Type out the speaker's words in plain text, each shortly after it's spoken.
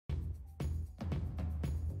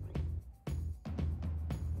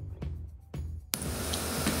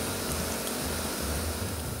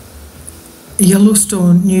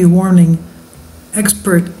Yellowstone new warning.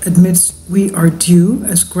 Expert admits we are due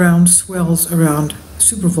as ground swells around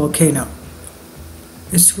supervolcano.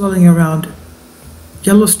 It's swelling around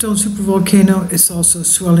Yellowstone supervolcano. It's also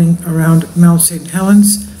swelling around Mount St.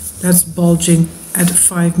 Helens. That's bulging at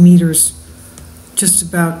 5 meters, just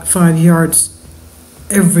about 5 yards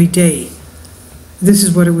every day. This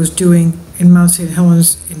is what it was doing in Mount St.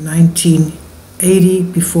 Helens in 1980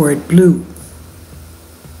 before it blew.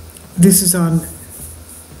 This is on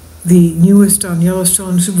the newest on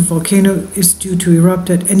Yellowstone supervolcano is due to erupt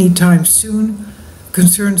at any time soon,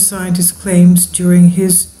 concerned scientist claims during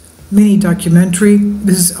his mini documentary.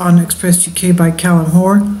 This is on Express UK by Callum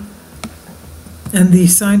Hoare, and the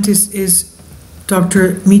scientist is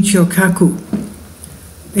Dr. Michio Kaku.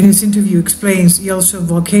 In his interview explains Yellowstone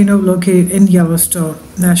volcano located in Yellowstone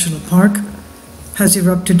National Park has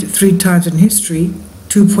erupted 3 times in history,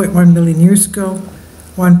 2.1 million years ago,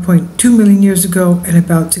 1.2 million years ago, and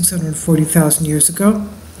about 640,000 years ago.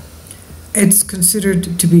 It's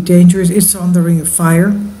considered to be dangerous. It's on the Ring of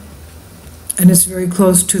Fire, and it's very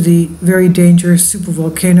close to the very dangerous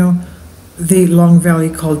supervolcano, the Long Valley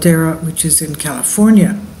Caldera, which is in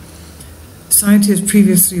California. Scientists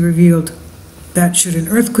previously revealed that should an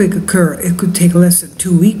earthquake occur, it could take less than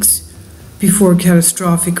 2 weeks before a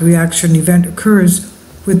catastrophic reaction event occurs,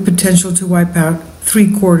 with potential to wipe out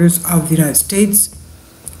 3/4 of the United States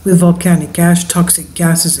with volcanic ash, toxic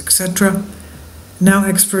gases, etc. Now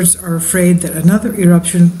experts are afraid that another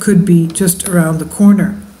eruption could be just around the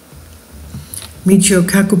corner. Michio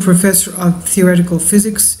Kaku, professor of theoretical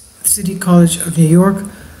physics, City College of New York,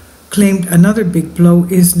 claimed another big blow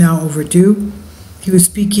is now overdue. He was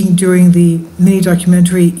speaking during the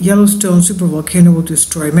mini-documentary Yellowstone Supervolcano Will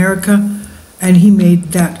Destroy America, and he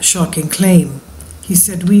made that shocking claim. He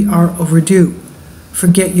said, "We are overdue.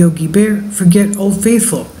 Forget Yogi Bear, forget Old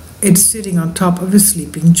Faithful. It's sitting on top of a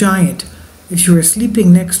sleeping giant. If you are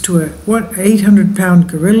sleeping next to a 800-pound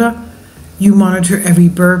gorilla, you monitor every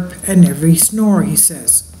burp and every snore," he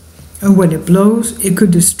says. "And when it blows, it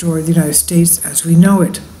could destroy the United States as we know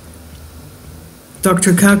it."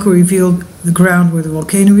 Dr. Kaku revealed the ground where the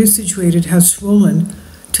volcano is situated has swollen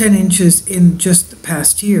 10 inches in just the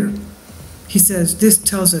past year. He says this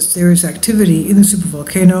tells us there is activity in the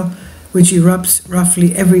supervolcano, which erupts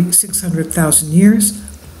roughly every 600,000 years.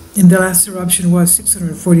 And the last eruption was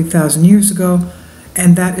 640,000 years ago,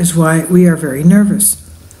 and that is why we are very nervous.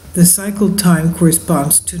 The cycle time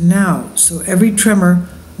corresponds to now, so every tremor,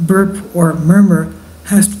 burp, or murmur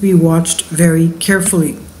has to be watched very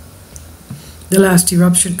carefully. The last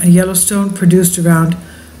eruption at Yellowstone produced around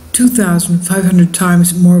 2,500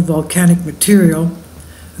 times more volcanic material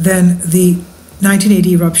than the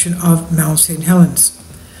 1980 eruption of Mount St. Helens.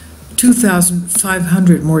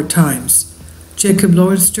 2,500 more times. Jacob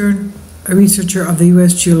Lowenstern, a researcher of the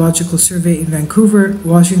U.S. Geological Survey in Vancouver,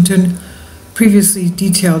 Washington, previously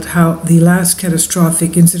detailed how the last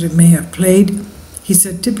catastrophic incident may have played. He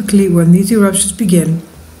said typically when these eruptions begin,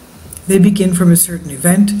 they begin from a certain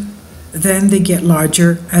event, then they get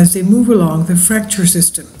larger as they move along the fracture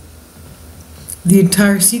system. The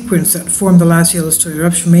entire sequence that formed the last Yellowstone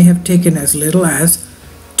eruption may have taken as little as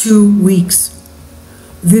 2 weeks.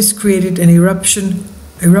 This created an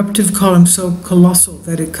eruptive column so colossal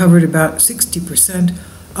that it covered about 60%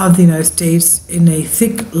 of the United States in a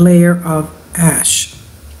thick layer of ash.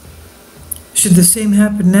 Should the same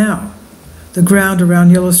happen now, the ground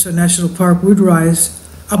around Yellowstone National Park would rise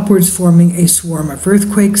upwards, forming a swarm of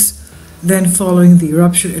earthquakes. Then, following the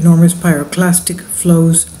eruption, enormous pyroclastic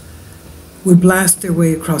flows would blast their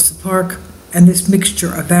way across the park, and this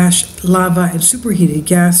mixture of ash, lava, and superheated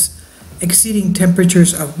gas, exceeding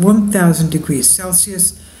temperatures of 1,000 degrees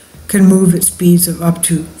Celsius, can move at speeds of up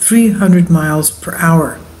to 300 miles per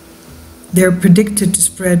hour. They're predicted to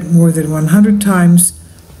spread more than 100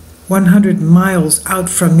 miles out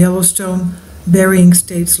from Yellowstone, burying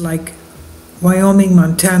states like Wyoming,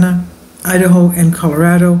 Montana, Idaho, and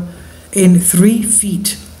Colorado in 3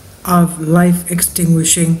 feet of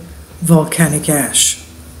life-extinguishing volcanic ash.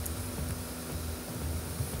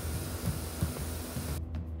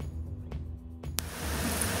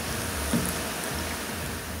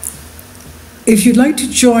 If you'd like to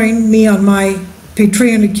join me on my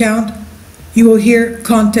Patreon account, you will hear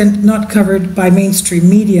content not covered by mainstream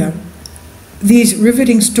media. These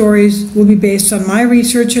riveting stories will be based on my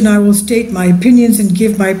research, and I will state my opinions and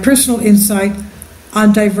give my personal insight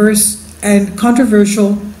on diverse and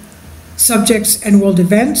controversial subjects and world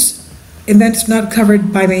events not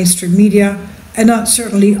covered by mainstream media, and not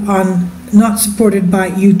supported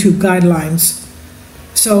by YouTube guidelines.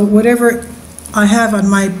 So whatever I have on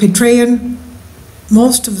my Patreon,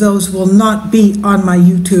 Most of those will not be on my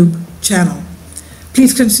YouTube channel.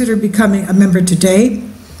 Please consider becoming a member today.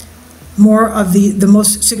 More of the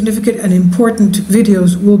most significant and important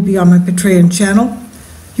videos will be on my Patreon channel.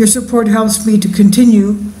 Your support helps me to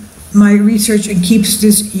continue my research and keeps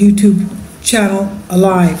this YouTube channel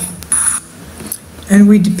alive. And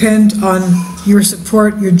we depend on your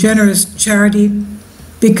support, your generous charity,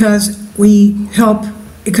 because we help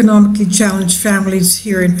economically challenged families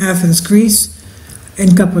here in Athens, Greece, in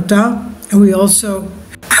Kapota, and we also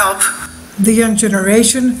help the young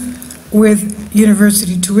generation with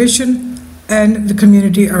university tuition and the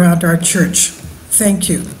community around our church. Thank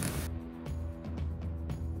you.